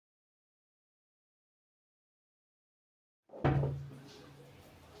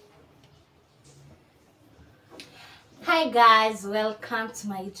Hi guys, welcome to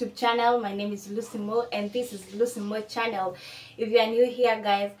my YouTube channel. My name is Lucy Mo and this is Lucy Mo channel. If you are new here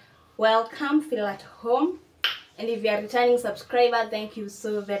guys, welcome, feel at home. And if you are a returning subscriber, thank you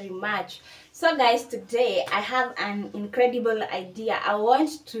so very much. So guys, today I have an incredible idea. I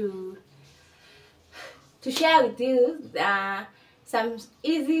want to share with you some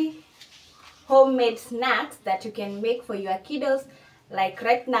easy homemade snacks that you can make for your kiddos. Like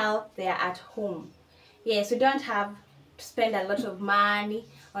right now they are at home. Yes, you don't have to spend a lot of money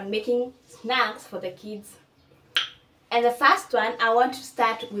on making snacks for the kids. And the first one, I want to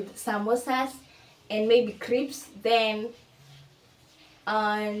start with samosas and maybe crepes. Then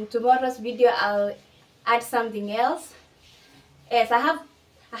on tomorrow's video I'll add something else. Yes, I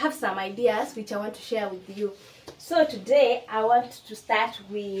have some ideas which I want to share with you. So today I want to start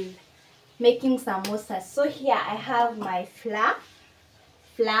with making samosas. So here I have my flour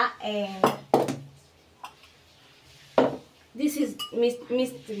and this is minced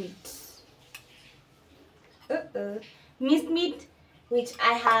meat. Minced meat, which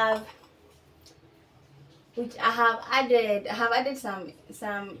I have added. I have added some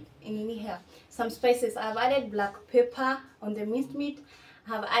in here. Some spices. I've added black pepper on the minced meat. I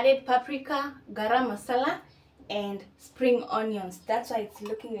have added paprika, garam masala, and spring onions. That's why it's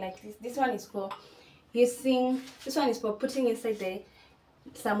looking like this. This one is for putting inside the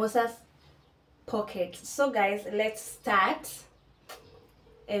samosas pocket. So guys, let's start.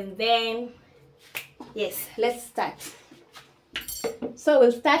 And then yes, let's start. So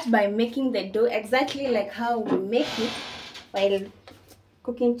we'll start by making the dough exactly like how we make it while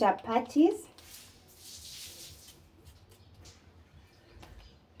cooking chapatis.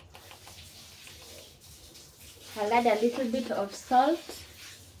 I'll add a little bit of salt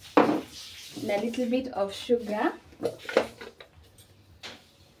and a little bit of sugar.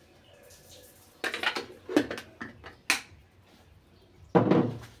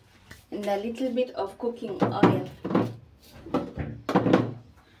 And a little bit of cooking oil.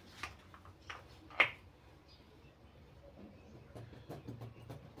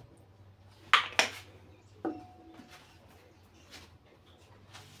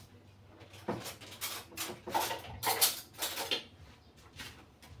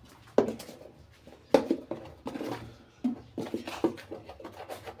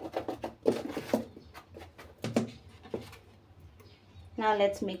 Now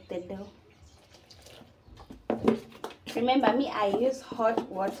let's make the dough. Remember me, I use hot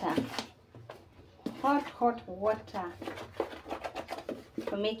water. Hot water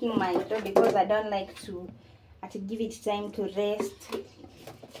for making my dough because I don't like to give it time to rest.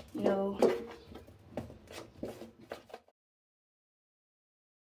 No.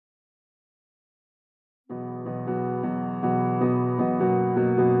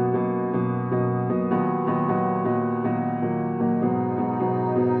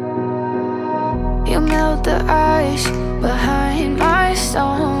 You melt the ice behind my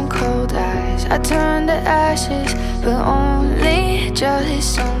stone cold eyes. I turn to ashes, but only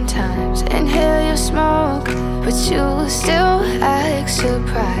just sometimes. Inhale your smoke, but you still act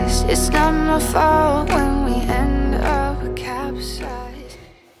surprised. It's not my fault when we end up capsized.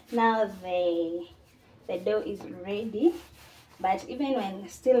 Now the dough is ready, but even when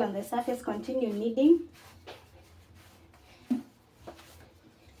still on the surface, continue kneading.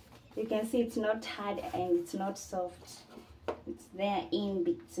 You can see it's not hard and it's not soft. It's there in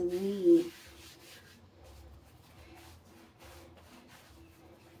between.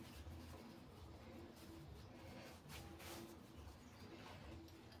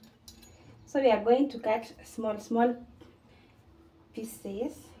 So we are going to cut small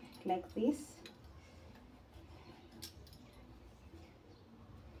pieces like this.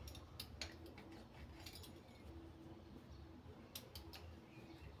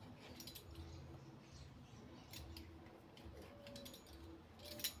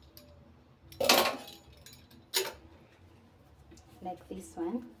 Like this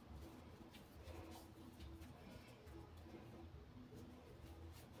one.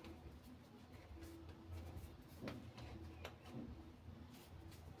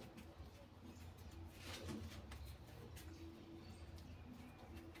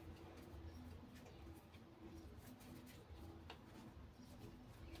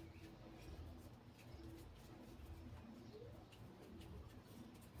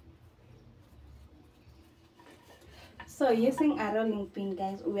 So using a rolling pin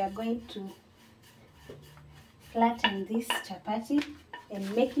guys, we are going to flatten this chapati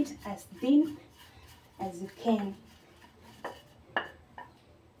and make it as thin as you can.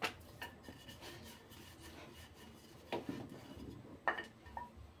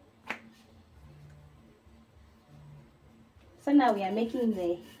 So now we are making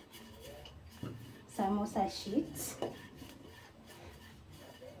the samosa sheets.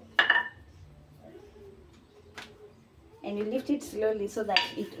 And you lift it slowly so that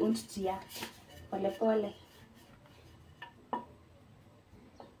it won't tear. Pole pole.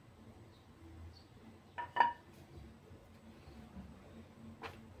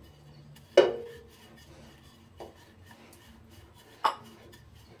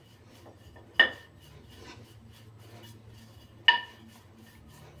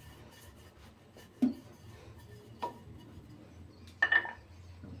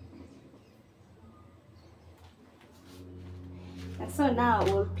 And so now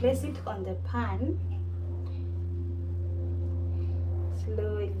we'll place it on the pan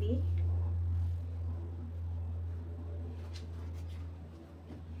slowly.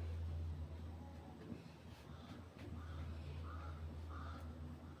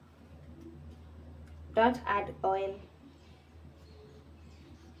 Don't add oil.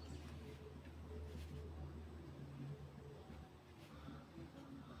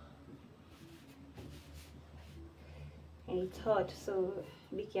 And it's hot, so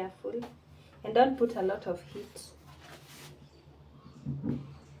be careful. And don't put a lot of heat.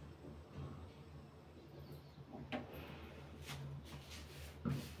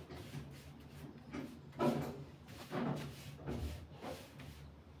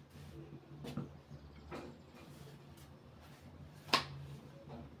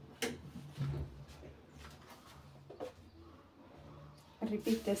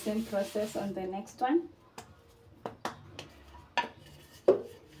 Repeat the same process on the next one.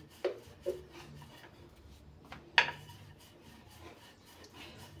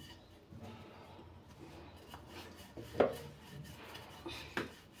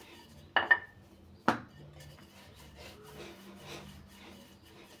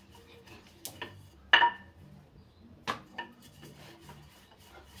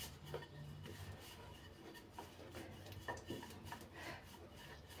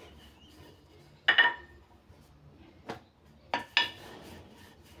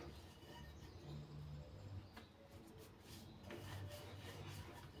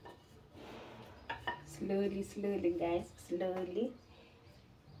 Slowly, slowly, guys, slowly.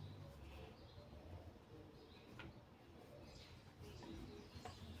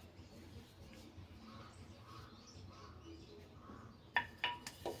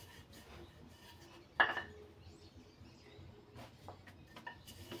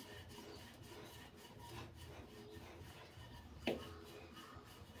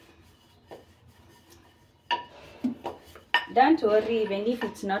 Don't worry, even if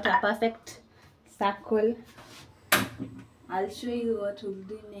it's not a perfect circle, I'll show you what we'll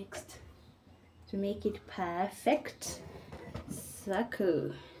do next to make it perfect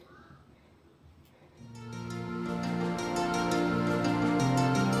circle.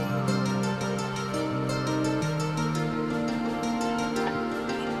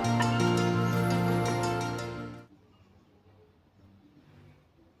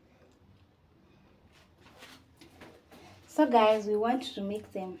 So guys, we want to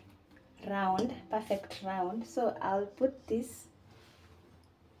make them round, perfect round. So I'll put this.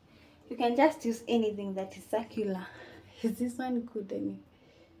 You can just use anything that is circular. Is this one good?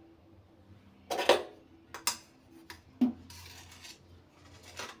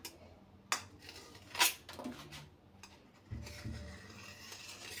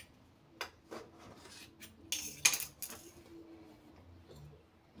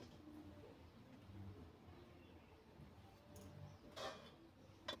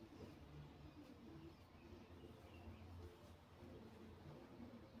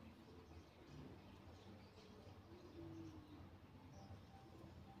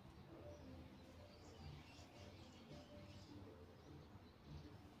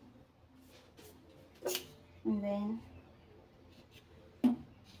 And then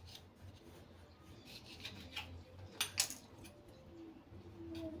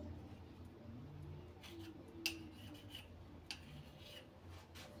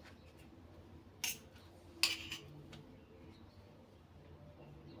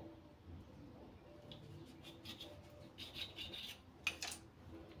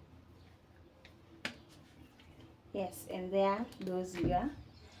yes, and there goes your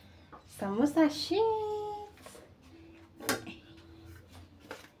samosa sheets.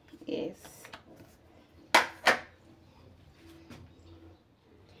 Yes,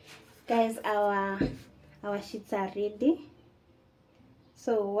 guys, our sheets are ready.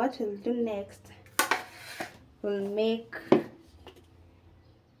 So what we'll do next, we'll make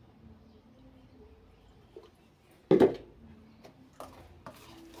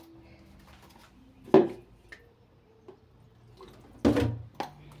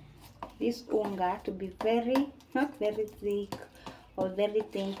this unga to be not very thick or very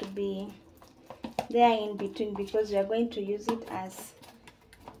thin, to be there in between, because we are going to use it as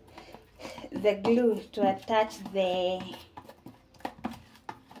the glue to attach the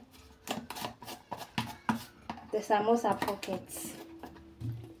samosa pockets.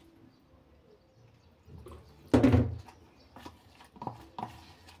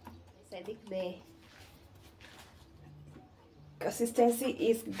 I think the consistency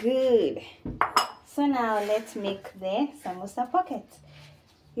is good. So now let's make the samosa pockets.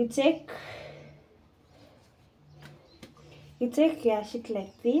 You take your sheet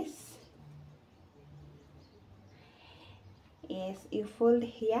like this. Yes, you fold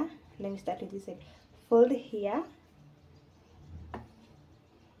here. Let me start with this side. Fold here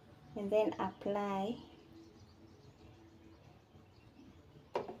and then apply,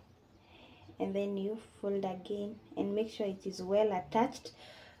 and then you fold again and make sure it is well attached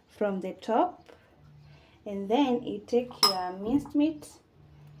from the top. And then you take your minced meat,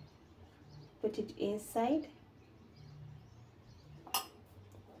 put it inside,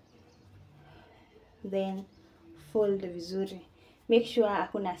 then fold vizuri. Make sure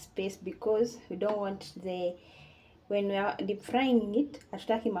hakuna space, because we don't want when we are deep frying it,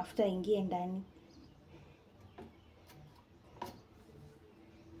 hatutaki mafuta ingie ndani.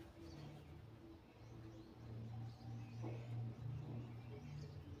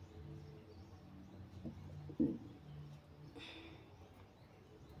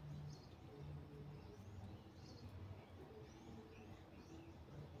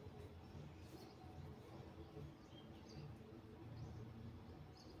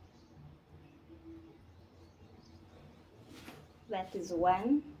 That is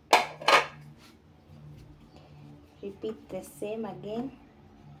one. Repeat the same again.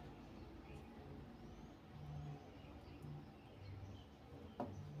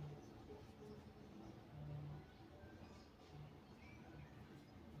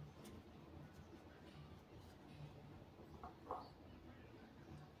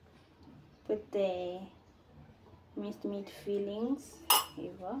 Put the minced meat fillings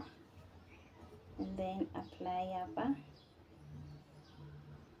here, and then apply hapa.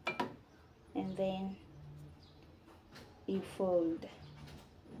 And then you fold.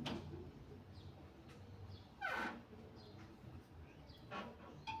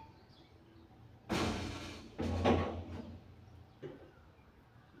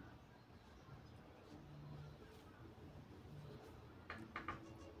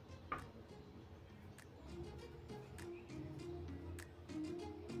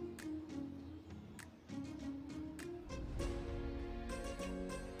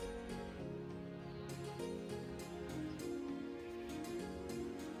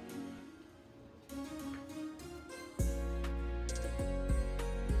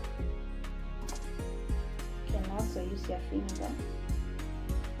 So use your finger.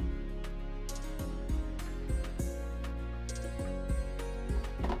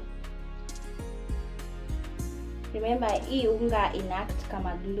 Remember, hii unga inact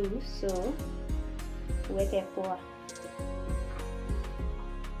kama glue, so uweke poa.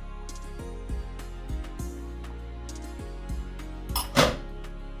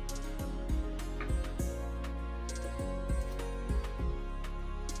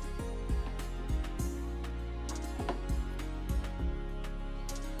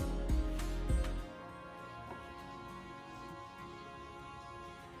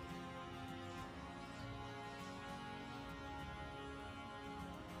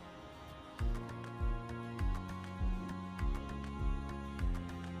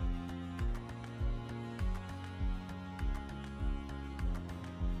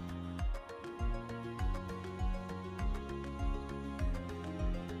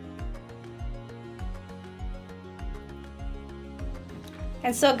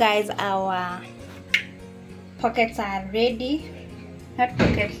 And so guys, our pockets are ready. Not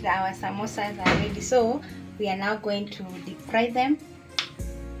pockets, our samosas are ready. So we are now going to deep fry them.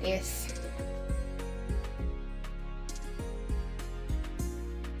 Yes.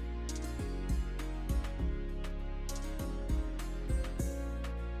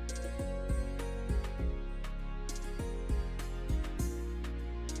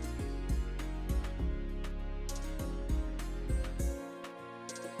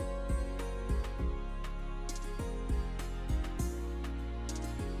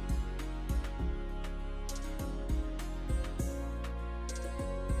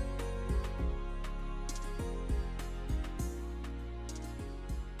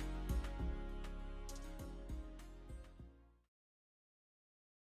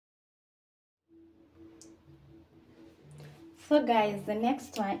 So guys, the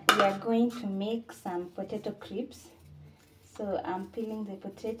next one, we are going to make some potato crisps. So I'm peeling the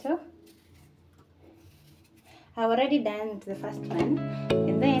potato. I've already done the first one,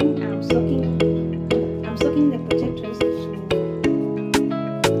 and then I'm soaking the potatoes to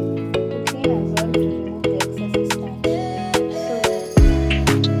clean as well, to remove the excess starch. So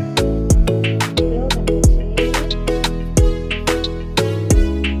peel the potato.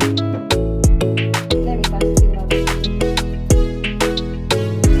 Let me first peel out the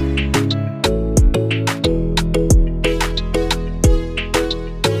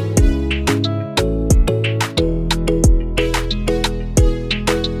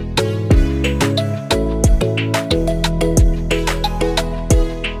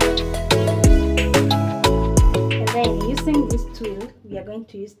we are going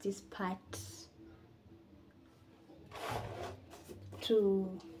to use this part to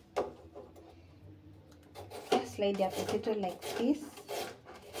slide your potato like this.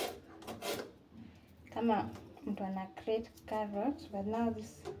 Kama mtu ana create carrot, but now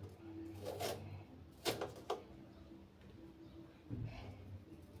this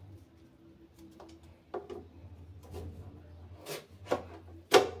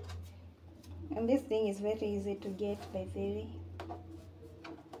and this thing is very easy to get, by the way.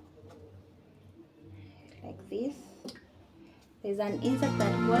 Like this. There's an insect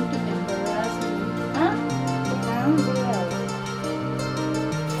that wants to embarrass me. Huh?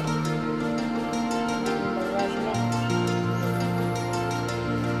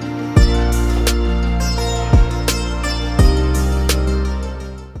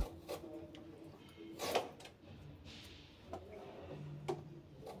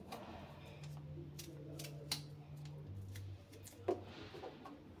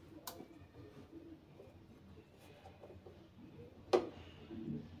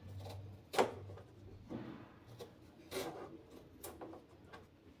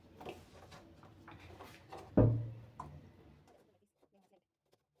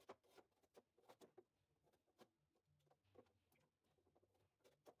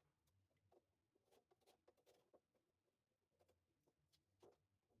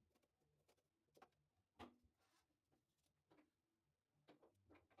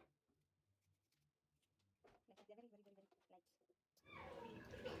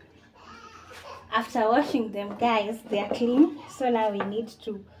 After washing them, guys, they are clean. So now we need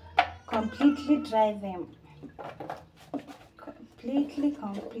to completely dry them. Completely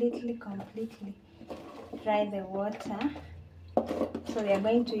dry the water. So we are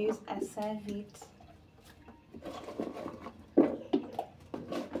going to use a serviette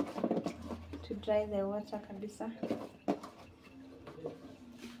to dry the water kabisa.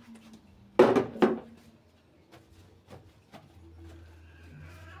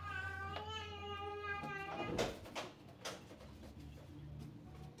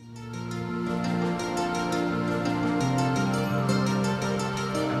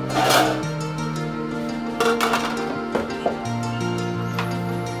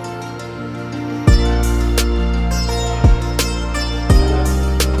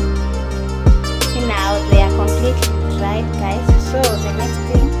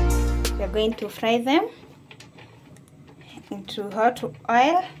 Going to fry them into hot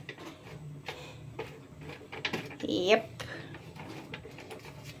oil. Yep.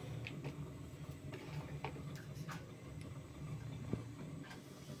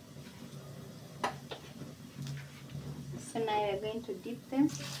 So now we're going to dip them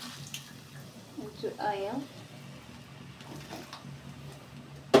into oil.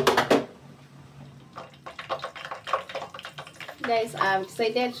 Guys, I've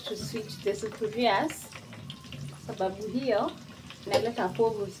decided to switch the sufurias sababu hiyo inaleta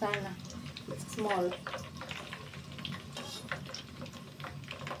povu sana. It's small.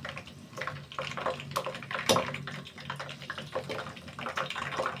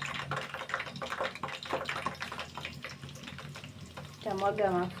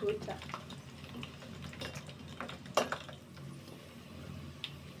 Tamwaga mafuta.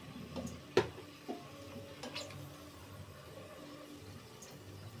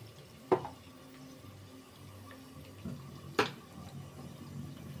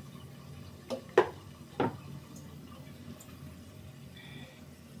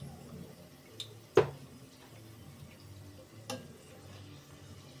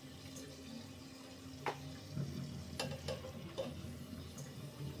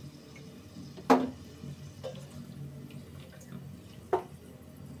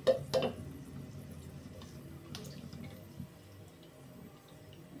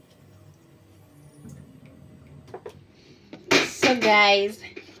 So guys,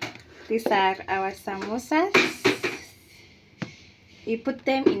 these are our samosas. You put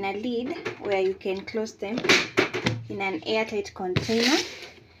them in a lid where you can close them in an airtight container,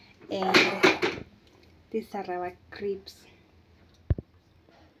 and these are our crepes.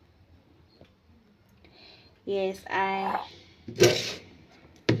 Yes, I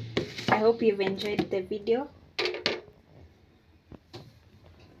hope you've enjoyed the video.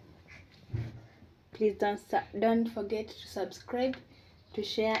 Please don't forget to subscribe, to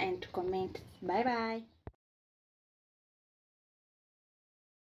share, and to comment. Bye bye.